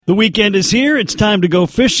The weekend is here. It's time to go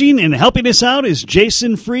fishing, and helping us out is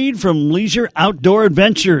Jason Freed from Leisure Outdoor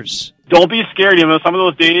Adventures. Don't be scared. Some of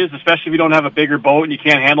those days, especially if you don't have a bigger boat and you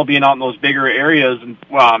can't handle being out in those bigger areas and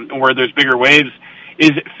where there's bigger waves,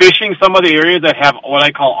 is fishing some of the areas that have what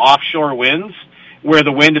I call offshore winds, where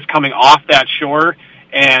the wind is coming off that shore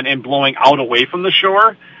and blowing out away from the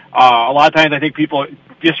shore. A lot of times I think people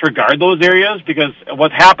disregard those areas because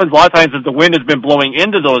what happens a lot of times is the wind has been blowing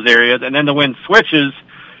into those areas and then the wind switches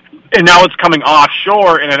and now it's coming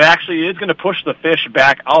offshore, and it actually is going to push the fish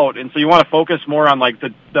back out. And so you want to focus more on like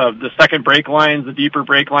the second break lines, the deeper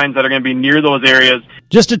break lines that are going to be near those areas.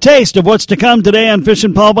 Just a taste of what's to come today on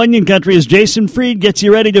Fishin' Paul Bunyan Country as Jason Freed gets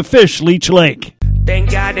you ready to fish Leech Lake.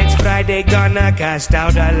 Thank God it's Friday, gonna cast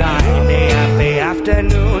out a line. The happy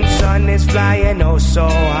afternoon sun is flying oh so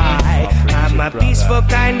high. I'm a peaceful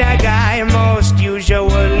kind of guy most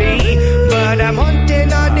usually, but I'm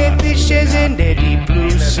hunting all the fishes in the deep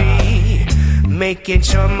blue sea, making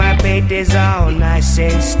sure my bait is all nice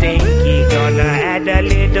and stinky. Gonna add a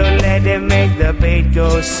little lead and make the bait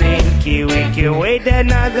go sinky. We can wait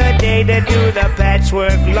another day to do the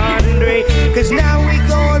patchwork laundry, cause now we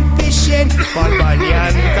going fishing Paul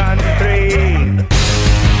Bunyan Country.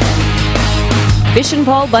 Fishin'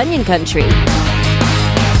 Paul Bunyan Country.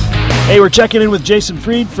 Hey, we're checking in with Jason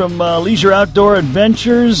Freed from Leisure Outdoor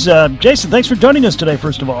Adventures. Jason, thanks for joining us today,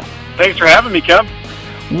 first of all. Thanks for having me, Kev.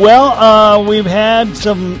 Well, we've had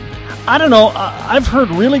some, I've heard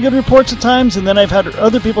really good reports at times, and then I've had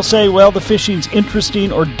other people say, well, the fishing's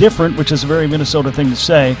interesting or different, which is a very Minnesota thing to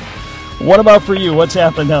say. What about for you? What's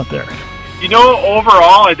happening out there?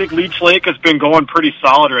 Overall, I think Leech Lake has been going pretty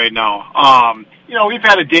solid right now. We've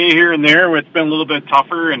had a day here and there where it's been a little bit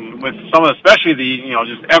tougher, and with some of, especially the,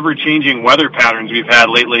 just ever-changing weather patterns we've had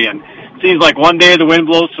lately, and it seems like one day the wind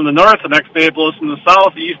blows from the north, the next day it blows from the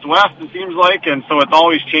south, east, west, it seems like, and so it's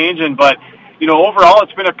always changing, but, overall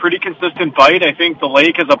it's been a pretty consistent bite. I think the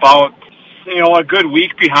lake is about, a good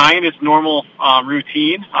week behind its normal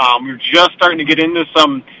routine. We're just starting to get into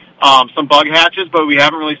some bug hatches, but we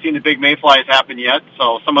haven't really seen the big mayflies happen yet,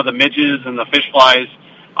 so some of the midges and the fish flies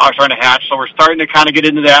are starting to hatch, so we're starting to kind of get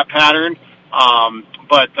into that pattern.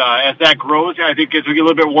 But as that grows, I think as we get a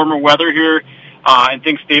little bit warmer weather here and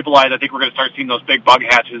things stabilize, I think we're going to start seeing those big bug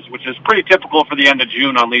hatches, which is pretty typical for the end of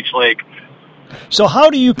June on Leech Lake. So how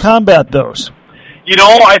do you combat those?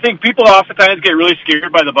 I think people oftentimes get really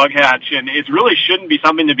scared by the bug hatch, and it really shouldn't be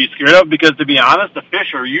something to be scared of because, to be honest, the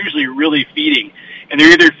fish are usually really feeding. And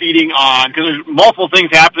they're either feeding on, because there's multiple things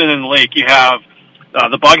happening in the lake. You have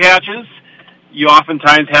the bug hatches, you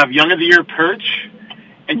oftentimes have young-of-the-year perch,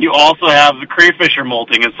 and you also have the crayfish are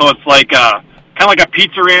molting. And so it's like kind of like a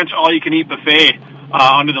Pizza Ranch all-you-can-eat buffet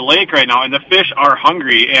under the lake right now, and the fish are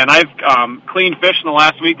hungry. And I've cleaned fish in the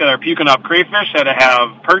last week that are puking up crayfish that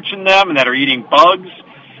have perch in them and that are eating bugs.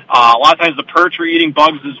 A lot of times the perch are eating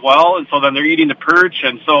bugs as well, and so then they're eating the perch.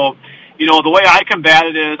 And so, the way I combat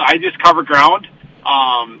it is I just cover ground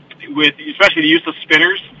with especially the use of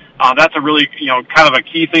spinners. That's a really, kind of a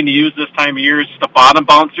key thing to use this time of year is just a bottom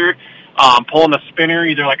bouncer. Pulling a spinner,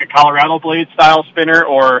 either like a Colorado blade style spinner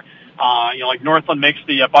or, like Northland makes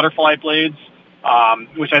the butterfly blades,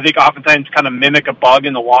 which I think oftentimes kind of mimic a bug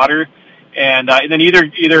in the water. And then either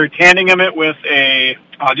tandeming it with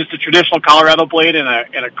just a traditional Colorado blade and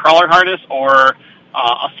a crawler harness, or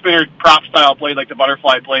a spinner prop style blade like the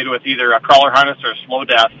butterfly blade with either a crawler harness or a slow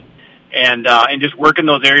death. And just working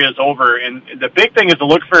those areas over. And the big thing is to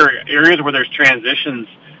look for areas where there's transitions.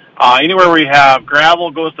 Anywhere where you have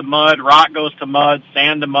gravel goes to mud, rock goes to mud,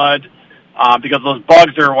 sand to mud, because those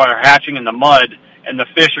bugs are what are hatching in the mud, and the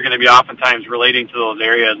fish are going to be oftentimes relating to those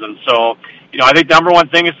areas. And so, I think number one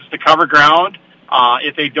thing is just to cover ground.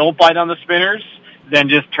 If they don't bite on the spinners, then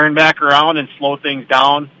just turn back around and slow things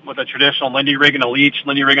down with a traditional Lindy rig and a leech,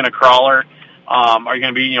 Lindy rig and a crawler. Are you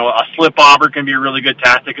going to be, a slip bobber can be a really good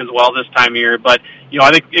tactic as well this time of year. But,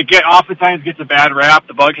 I think it oftentimes gets a bad rap,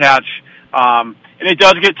 the bug hatch. And it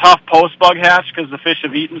does get tough post-bug hatch because the fish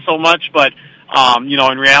have eaten so much. But,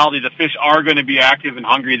 in reality, the fish are going to be active and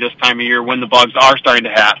hungry this time of year when the bugs are starting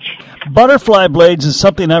to hatch. Butterfly blades is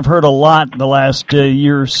something I've heard a lot in the last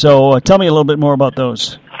year or so. Tell me a little bit more about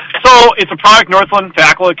those. So it's a product Northland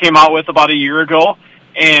Tackle came out with about a year ago.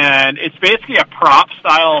 And it's basically a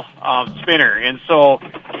prop-style spinner. And so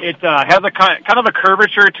it has a kind of a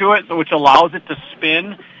curvature to it, which allows it to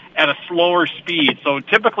spin at a slower speed. So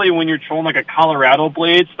typically when you're trolling like a Colorado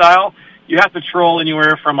blade style, you have to troll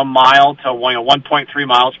anywhere from a mile to 1.3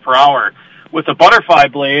 miles per hour. With a butterfly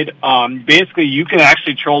blade, basically you can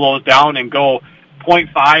actually troll those down and go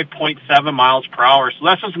 0.5, 0.7 miles per hour. So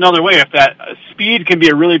that's just another way. If that speed can be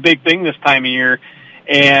a really big thing this time of year,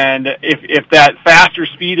 And if that faster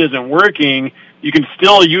speed isn't working, you can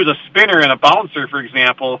still use a spinner and a bouncer, for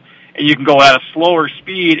example, and you can go at a slower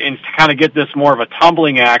speed and kind of get this more of a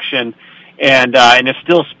tumbling action, and it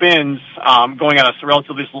still spins going at a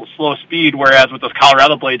relatively slow speed, whereas with those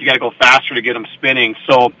Colorado blades, you got to go faster to get them spinning.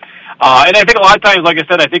 So, and I think a lot of times, like I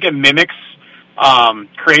said, I think it mimics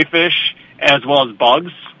crayfish as well as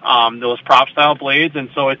bugs, those prop-style blades, and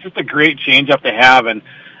so it's just a great change-up to have, and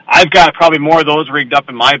I've got probably more of those rigged up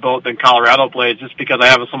in my boat than Colorado blades just because I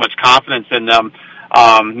have so much confidence in them,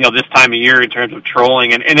 this time of year in terms of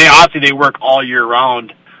trolling. And they work all year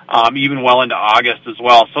round, even well into August as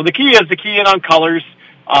well. So the key in on colors.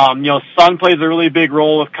 Sun plays a really big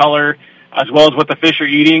role with color as well as what the fish are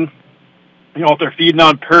eating. If they're feeding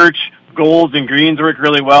on perch, golds and greens work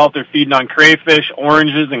really well. If they're feeding on crayfish,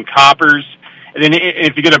 oranges, and coppers. And then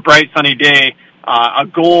if you get a bright sunny day, a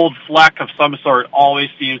gold fleck of some sort always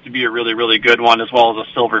seems to be a really, really good one, as well as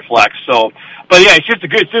a silver fleck. So, but yeah, it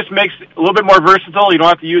just makes it a little bit more versatile. You don't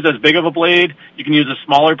have to use as big of a blade. You can use a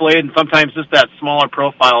smaller blade, and sometimes just that smaller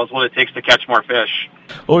profile is what it takes to catch more fish.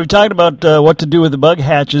 Well, we've talked about what to do with the bug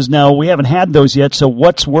hatches. Now, we haven't had those yet, so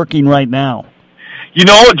what's working right now?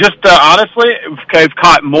 Honestly, I've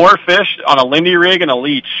caught more fish on a Lindy rig and a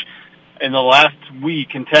leech in the last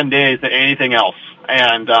week and 10 days than anything else.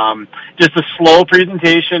 And just a slow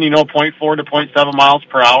presentation, 0.4 to 0.7 miles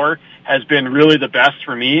per hour has been really the best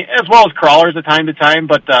for me, as well as crawlers at time to time,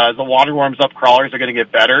 but as the water warms up, crawlers are going to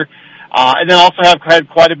get better. And then also have had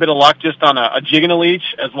quite a bit of luck just on a jig and a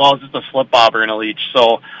leech, as well as just a slip bobber and a leech.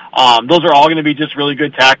 So those are all going to be just really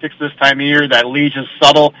good tactics this time of year. That leech is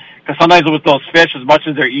subtle, because sometimes with those fish, as much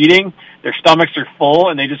as they're eating, their stomachs are full,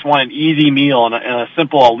 and they just want an easy meal, and a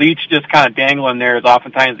simple leech just kind of dangling there is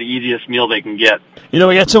oftentimes the easiest meal they can get. We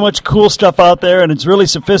got so much cool stuff out there, and it's really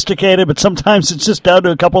sophisticated, but sometimes it's just down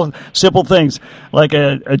to a couple of simple things, like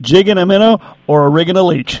a jig and a minnow or a rig and a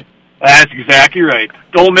leech. That's exactly right.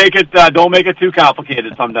 Don't make it too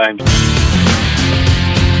complicated sometimes.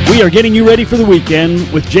 We are getting you ready for the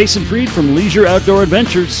weekend with Jason Freed from Leisure Outdoor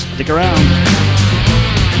Adventures. Stick around.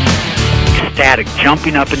 Ecstatic,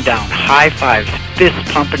 jumping up and down, high fives,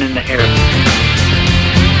 fists pumping in the air.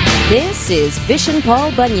 This is Fishin'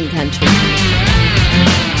 Paul Bunyan Country.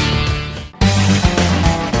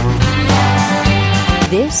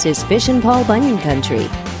 This is Fishin' Paul Bunyan Country.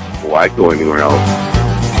 Why go anywhere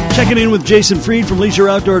else? Checking in with Jason Freed from Leisure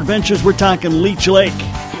Outdoor Adventures. We're talking Leech Lake.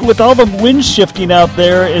 With all the wind shifting out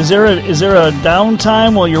there, is there a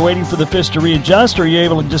downtime while you're waiting for the fish to readjust, or are you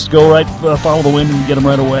able to just go right, follow the wind and get them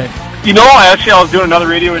right away? I was doing another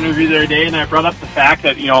radio interview the other day, and I brought up the fact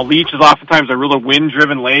that, Leech is oftentimes a really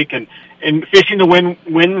wind-driven lake, and fishing the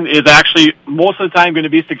wind is actually most of the time going to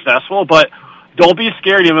be successful, but don't be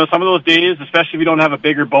scared. Some of those days, especially if you don't have a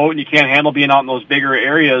bigger boat and you can't handle being out in those bigger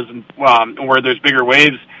areas where there's bigger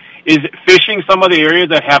waves, is fishing some of the areas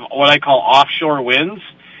that have what I call offshore winds,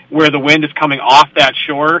 where the wind is coming off that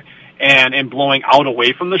shore and blowing out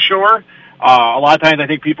away from the shore. A lot of times I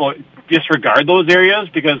think people disregard those areas,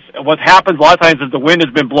 because what happens a lot of times is the wind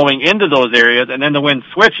has been blowing into those areas, and then the wind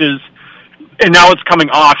switches, and now it's coming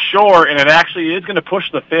offshore, and it actually is going to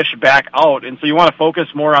push the fish back out. And so you want to focus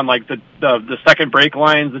more on like the second break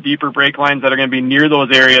lines, the deeper break lines that are going to be near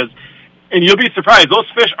those areas. And you'll be surprised, those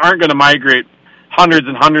fish aren't going to migrate hundreds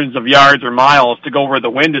and hundreds of yards or miles to go where the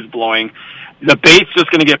wind is blowing. The bait's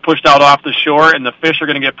just going to get pushed out off the shore, and the fish are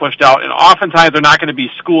going to get pushed out. And oftentimes they're not going to be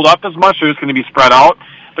schooled up as much. They're just going to be spread out.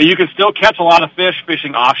 But you can still catch a lot of fish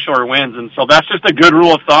fishing offshore winds. And so that's just a good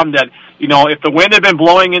rule of thumb that, if the wind had been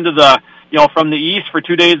blowing into from the east for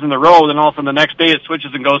 2 days in a row, then all of a sudden the next day it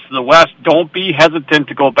switches and goes to the west, don't be hesitant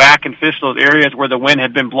to go back and fish those areas where the wind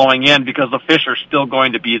had been blowing in, because the fish are still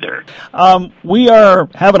going to be there. We are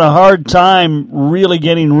having a hard time really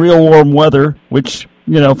getting real warm weather, which,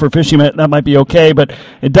 for fishing that might be okay, but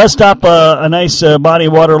it does stop a nice body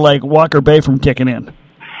of water like Walker Bay from kicking in.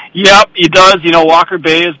 Yep, it does. Walker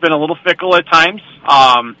Bay has been a little fickle at times.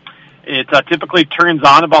 It typically turns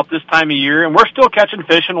on about this time of year, and we're still catching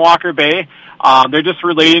fish in Walker Bay. They're just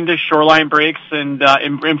relating to shoreline breaks and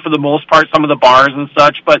for the most part some of the bars and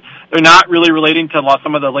such, but they're not really relating to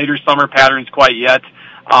some of the later summer patterns quite yet.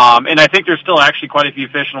 And I think there's still actually quite a few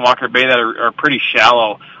fish in Walker Bay that are pretty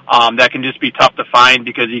shallow, that can just be tough to find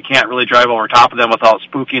because you can't really drive over top of them without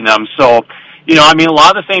spooking them. So, a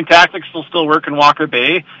lot of the same tactics will still work in Walker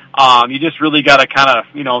Bay. You just really got to kind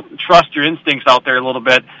of, trust your instincts out there a little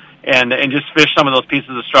bit and just fish some of those pieces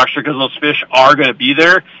of structure, because those fish are going to be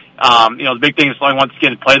there. The big thing is, once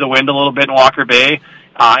again, play the wind a little bit in Walker Bay,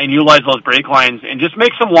 and utilize those break lines and just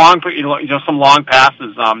make some long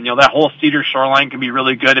passes. That whole cedar shoreline can be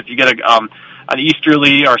really good if you get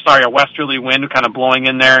a westerly wind kind of blowing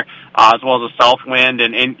in there, as well as a south wind.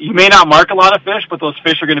 And you may not mark a lot of fish, but those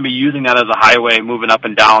fish are going to be using that as a highway moving up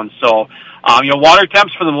and down. So, water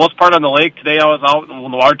temps for the most part on the lake. Today I was out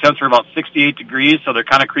and the water temps were about 68 degrees, so they're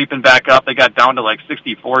kind of creeping back up. They got down to like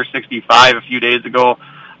 64, 65 a few days ago,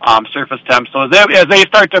 surface temps. So as they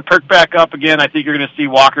start to perk back up again, I think you're going to see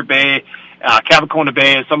Walker Bay, Capicona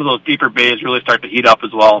Bay, and some of those deeper bays really start to heat up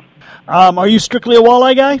as well. Are you strictly a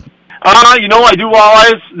walleye guy? I do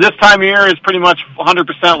walleyes. This time of year is pretty much 100%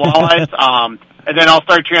 walleyes. And then I'll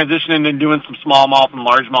start transitioning and doing some smallmouth and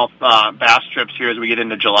largemouth bass trips here as we get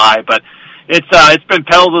into July. But it's been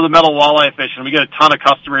pedal to the metal walleye fishing. We get a ton of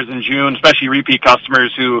customers in June, especially repeat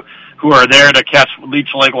customers who are there to catch Leech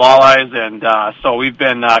Lake walleyes. And so we've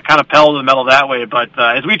been kind of pedal to the metal that way. But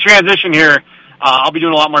as we transition here, I'll be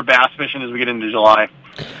doing a lot more bass fishing as we get into July.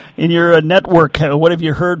 In your network, what have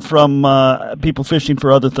you heard from people fishing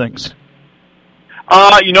for other things?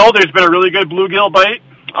 There's been a really good bluegill bite,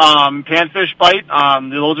 panfish bite.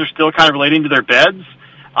 Those are still kind of relating to their beds.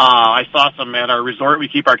 I saw some at our resort we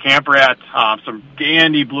keep our camper at, some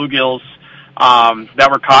dandy bluegills that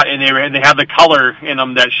were caught, and they have the color in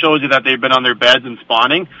them that shows you that they've been on their beds and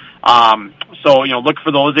spawning. So look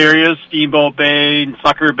for those areas, Steamboat Bay,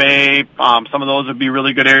 Sucker Bay. Some of those would be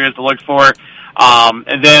really good areas to look for.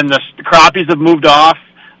 And then the crappies have moved off.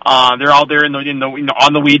 They're all there on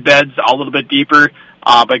the weed beds, a little bit deeper.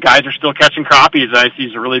 But guys are still catching crappies. I see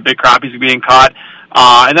some really big crappies being caught.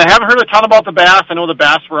 And I haven't heard a ton about the bass. I know the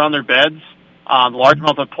bass were on their beds. The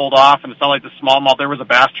largemouth have pulled off, and it's not like the smallmouth. There was a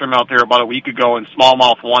bass trim out there about a week ago, and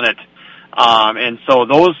smallmouth won it. And so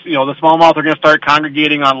those, the smallmouth are going to start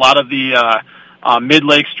congregating on a lot of the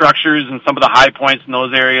mid-lake structures and some of the high points in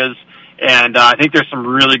those areas. And I think there's some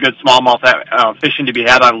really good smallmouth fishing to be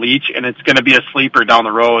had on Leech, and it's going to be a sleeper down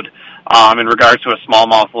the road in regards to a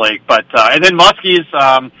smallmouth lake. But and then muskies,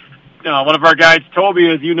 one of our guides, Toby,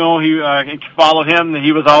 as you know, he follow him.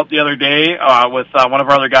 He was out the other day with one of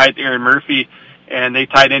our other guides, Aaron Murphy, and they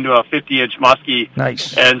tied into a 50-inch muskie.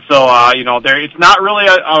 Nice. And so, it's not really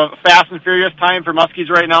a fast and furious time for muskies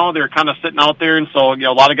right now. They're kind of sitting out there, and so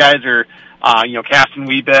a lot of guys are casting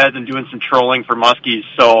weed beds and doing some trolling for muskies.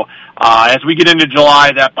 So as we get into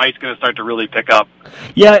July, that bite's going to start to really pick up.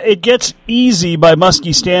 Yeah, it gets easy by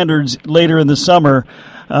muskie standards later in the summer.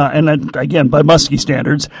 And then, again, by muskie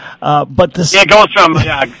standards, but this it goes from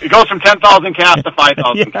 10,000 casts to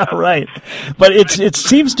 5,000. Yeah, casts. Right. But it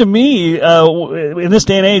seems to me in this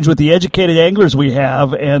day and age, with the educated anglers we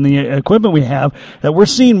have and the equipment we have, that we're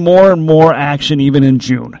seeing more and more action even in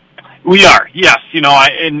June. We are, yes.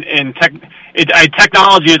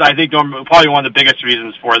 Technology is, I think, probably one of the biggest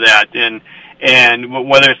reasons for that. And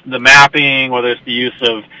whether it's the mapping, whether it's the use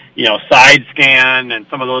of side scan and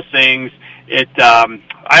some of those things.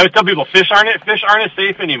 I always tell people fish aren't as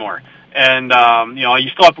safe anymore, and you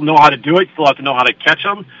still have to know how to do it. You still have to know how to catch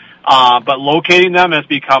them, but locating them has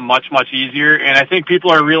become much easier. And I think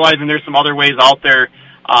people are realizing there's some other ways out there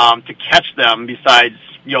to catch them besides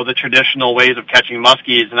the traditional ways of catching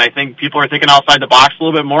muskies. And I think people are thinking outside the box a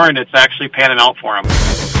little bit more, and it's actually panning out for them.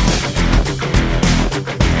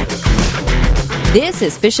 This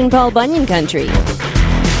is Fishin' Paul Bunyan Country.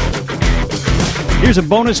 Here's a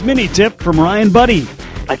bonus mini tip from Ryan Buddy.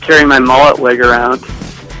 I carry my mullet wig around.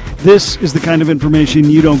 This is the kind of information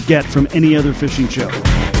you don't get from any other fishing show.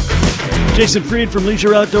 Jason Freed from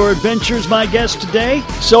Leisure Outdoor Adventures, my guest today.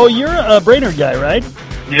 So you're a Brainerd guy, right?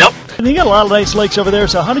 Yep. And you got a lot of nice lakes over there,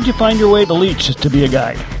 so how did you find your way to Leech to be a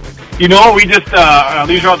guide? We just,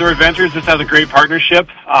 Leisure Outdoor Adventures just has a great partnership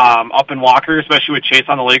up in Walker, especially with Chase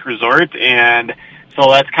on the Lake Resort, and so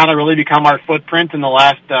that's kind of really become our footprint in the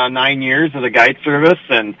last 9 years of the guide service.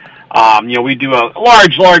 And, we do a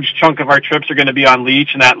large chunk of our trips are going to be on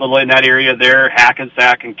Leech in that area there,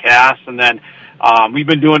 Hackensack and Cass. And then, we've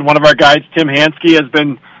been doing, one of our guides, Tim Hansky, has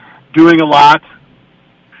been doing a lot,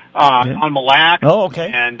 on Mille Lacs. Oh, okay.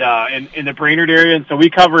 And, in the Brainerd area. And so we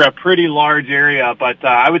cover a pretty large area, but,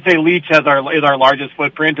 I would say Leech is our largest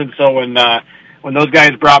footprint. And so when those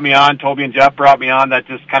guys brought me on, Toby and Jeff brought me on, that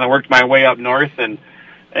just kind of worked my way up north, and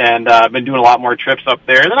I've been doing a lot more trips up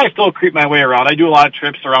there. And then I still creep my way around. I do a lot of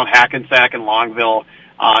trips around Hackensack and Longville,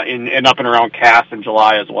 and up and around Cass in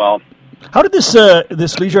July as well. How did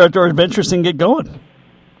this Leisure Outdoor Adventures thing get going?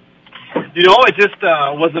 It just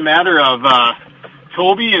was a matter of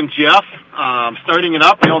Toby and Jeff starting it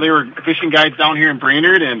up. They were fishing guides down here in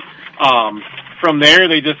Brainerd, and from there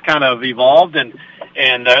they just kind of evolved.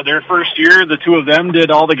 And their first year, the two of them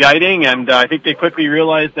did all the guiding, and I think they quickly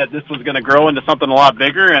realized that this was going to grow into something a lot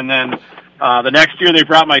bigger. And then the next year, they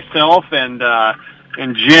brought myself and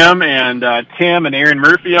Jim and Tim and Aaron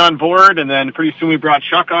Murphy on board, and then pretty soon we brought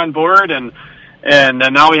Chuck on board, and then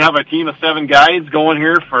now we have a team of 7 guides going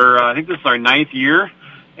here for I think this is our 9th year,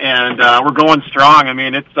 and we're going strong. I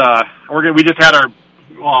mean, it's we just had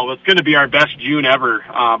it's going to be our best June ever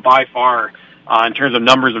by far in terms of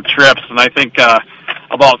numbers of trips, and I think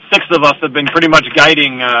about 6 of us have been pretty much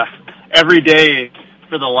guiding every day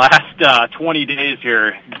for the last 20 days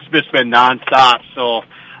here. It's just been nonstop, so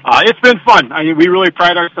it's been fun. I mean, we really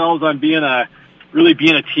pride ourselves on being a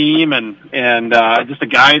team and just the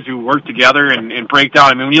guys who work together and break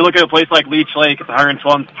down. I mean, when you look at a place like Leech Lake, it's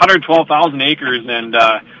 112,000 acres, and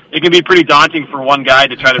it can be pretty daunting for one guy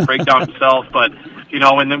to try to break down himself. But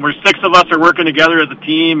and then we're 6 of us are working together as a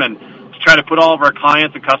team and to try to put all of our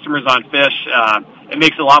clients and customers on fish. It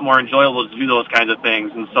makes it a lot more enjoyable to do those kinds of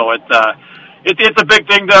things, and so it's a big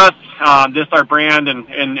thing to us, just our brand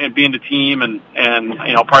and being the team and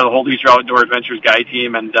part of the whole Leisure Outdoor Adventures guide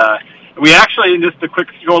team. And we actually, just a quick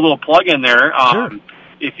throw a little plug in there. Sure.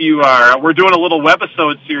 We're doing a little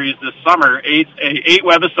webisode series this summer, 8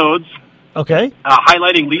 webisodes. Okay.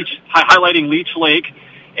 Highlighting Leech Lake,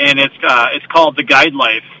 and it's called The Guide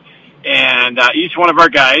Life. And each one of our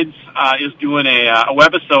guides is doing a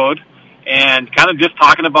webisode and kind of just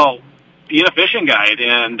talking about being a fishing guide.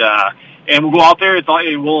 And we'll go out there.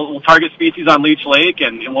 We'll target species on Leech Lake,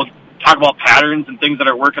 and we'll talk about patterns and things that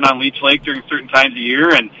are working on Leech Lake during certain times of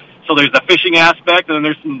year. And so there's the fishing aspect, and then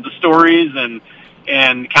there's the stories and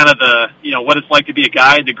kind of the what it's like to be a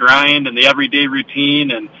guide, the grind, and the everyday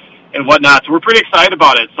routine and whatnot. So we're pretty excited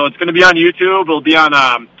about it. So it's going to be on YouTube. It'll be on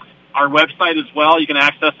our website as well. You can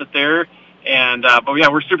access it there. And but yeah,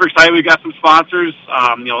 we're super excited. We've got some sponsors.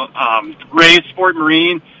 Ray's Sport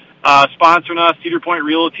Marine sponsoring us, Cedar Point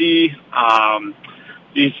Realty,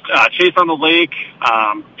 Chase on the Lake,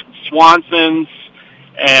 Swanson's,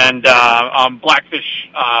 and Blackfish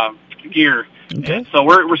Gear. Okay. And so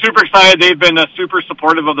we're super excited. They've been super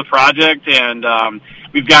supportive of the project, and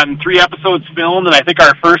we've gotten 3 episodes filmed, and I think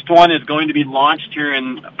our first one is going to be launched here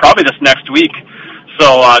in probably this next week.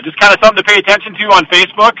 So just kind of something to pay attention to on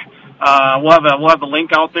Facebook. We'll have the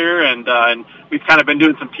link out there, and we've kind of been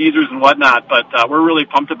doing some teasers and whatnot, but we're really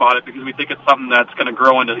pumped about it because we think it's something that's going to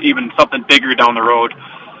grow into even something bigger down the road.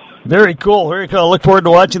 Very cool. Very cool. I look forward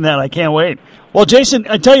to watching that. I can't wait. Well, Jason,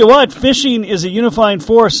 I tell you what, fishing is a unifying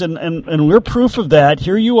force, and we're proof of that.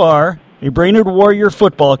 Here you are, a Brainerd Warrior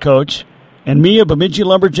football coach, and me, a Bemidji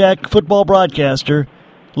Lumberjack football broadcaster,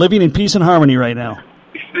 living in peace and harmony right now.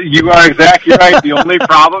 You are exactly right. The only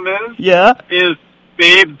problem is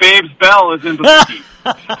Babe's Bell is in Bemidji.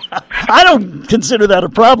 I don't consider that a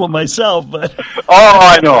problem myself, but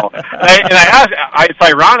I know. It's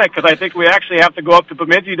ironic because I think we actually have to go up to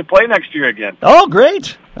Bemidji to play next year again. Oh,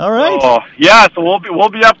 great! All right. So we'll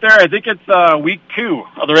be up there. I think it's week 2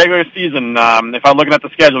 of the regular season. If I'm looking at the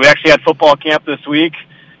schedule, we actually had football camp this week,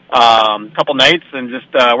 a couple nights, and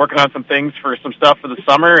just working on some things for some stuff for the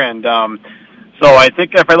summer. And so I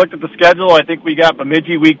think if I looked at the schedule, I think we got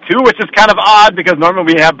Bemidji week 2, which is kind of odd because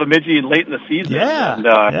normally we have Bemidji late in the season.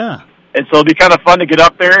 Yeah, And so it'll be kind of fun to get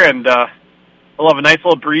up there, and we'll have a nice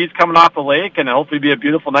little breeze coming off the lake, and hopefully be a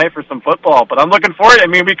beautiful night for some football. But I'm looking forward. I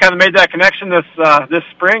mean, we kind of made that connection this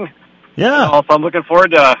spring. Yeah. So I'm looking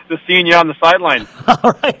forward to seeing you on the sideline.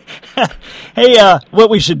 All right. Hey, what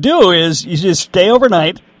we should do is you just stay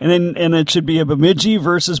overnight, and it should be a Bemidji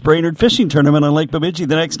versus Brainerd fishing tournament on Lake Bemidji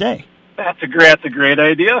the next day. That's a great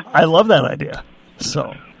idea. I love that idea.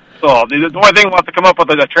 So the only thing we'll have to come up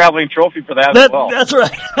with is a traveling trophy for that as well. That's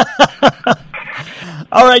right.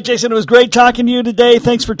 All right, Jason, it was great talking to you today.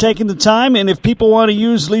 Thanks for taking the time. And if people want to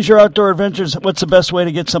use Leisure Outdoor Adventures, what's the best way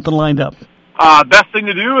to get something lined up? Best thing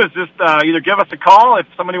to do is just either give us a call. If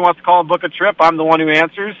somebody wants to call and book a trip, I'm the one who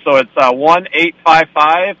answers. So it's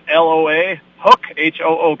 1-855-LOA-HOOK,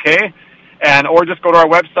 HOOK. Or just go to our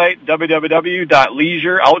website,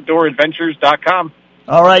 www.leisureoutdooradventures.com.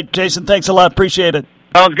 All right, Jason, thanks a lot. Appreciate it.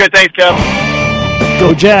 Sounds good. Thanks, Kev.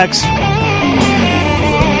 Go Jacks.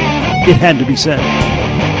 It had to be said.